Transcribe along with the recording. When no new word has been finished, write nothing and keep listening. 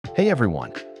Hey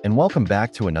everyone, and welcome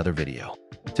back to another video.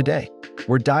 Today,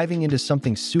 we're diving into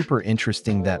something super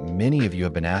interesting that many of you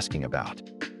have been asking about.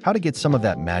 How to get some of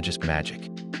that Magisk magic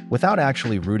without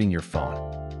actually rooting your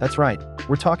phone. That's right,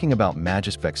 we're talking about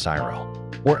Magisk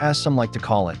Vexiro, or as some like to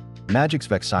call it, Magiks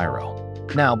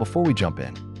Vexiro. Now, before we jump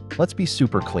in, let's be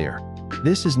super clear.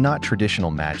 This is not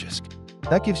traditional Magisk.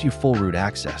 That gives you full root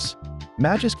access.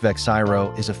 Magisk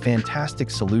Vexiro is a fantastic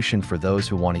solution for those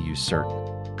who want to use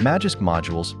certain Magisk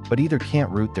modules but either can't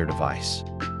root their device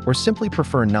or simply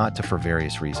prefer not to for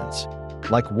various reasons,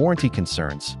 like warranty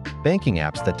concerns, banking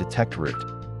apps that detect root,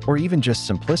 or even just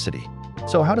simplicity.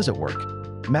 So how does it work?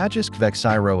 Magisk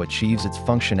Vexiro achieves its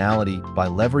functionality by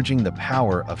leveraging the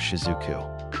power of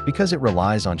Shizuku. Because it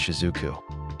relies on Shizuku,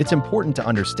 it's important to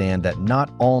understand that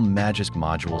not all Magisk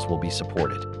modules will be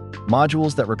supported.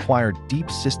 Modules that require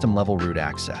deep system-level root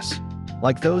access,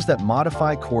 like those that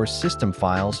modify core system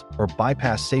files or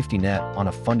bypass safety net on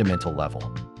a fundamental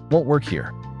level, won't work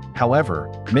here.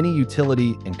 However, many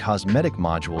utility and cosmetic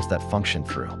modules that function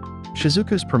through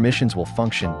Shizuku's permissions will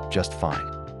function just fine.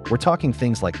 We're talking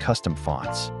things like custom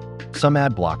fonts, some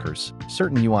ad blockers,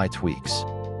 certain UI tweaks,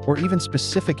 or even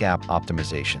specific app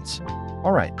optimizations.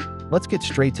 Alright, let's get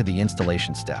straight to the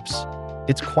installation steps.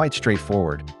 It's quite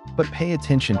straightforward, but pay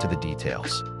attention to the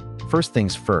details. First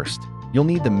things first, you'll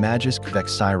need the Magisk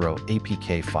Vexiro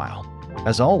APK file.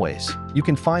 As always, you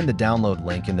can find the download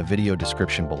link in the video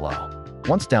description below.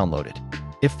 Once downloaded,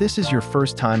 if this is your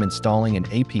first time installing an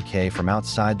APK from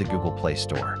outside the Google Play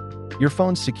Store, your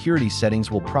phone's security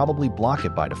settings will probably block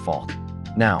it by default.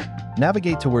 Now,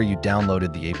 navigate to where you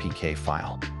downloaded the APK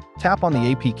file. Tap on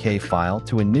the APK file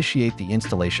to initiate the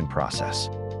installation process.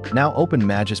 Now open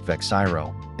Magisk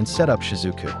Vexiro and set up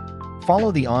Shizuku.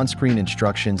 Follow the on-screen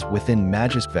instructions within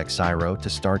Magisk Vexiro to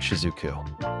start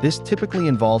Shizuku. This typically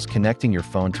involves connecting your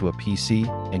phone to a PC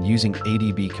and using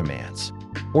ADB commands,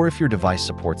 or if your device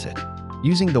supports it,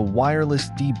 using the wireless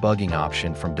debugging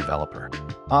option from developer.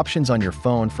 Options on your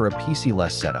phone for a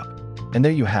PC-less setup. And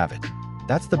there you have it.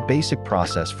 That's the basic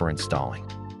process for installing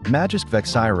Magisk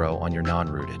Vexiro on your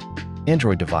non-rooted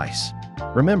Android device.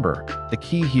 Remember, the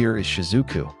key here is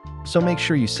Shizuku, so make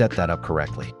sure you set that up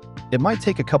correctly. It might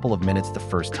take a couple of minutes the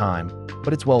first time,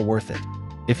 but it's well worth it.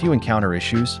 If you encounter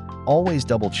issues, always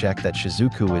double-check that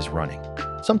Shizuku is running.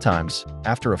 Sometimes,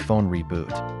 after a phone reboot,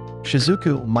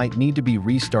 Shizuku might need to be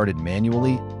restarted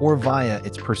manually or via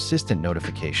its persistent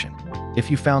notification. If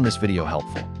you found this video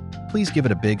helpful, please give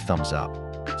it a big thumbs up.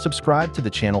 Subscribe to the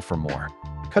channel for more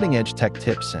cutting-edge tech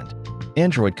tips and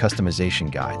Android customization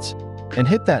guides. And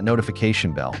hit that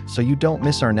notification bell so you don't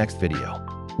miss our next video.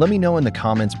 Let me know in the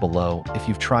comments below if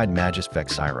you've tried Magisk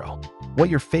Vexiro, what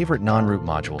your favorite non-root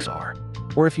modules are,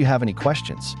 or if you have any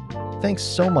questions. Thanks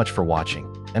so much for watching,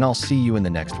 and I'll see you in the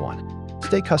next one.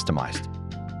 Stay customized.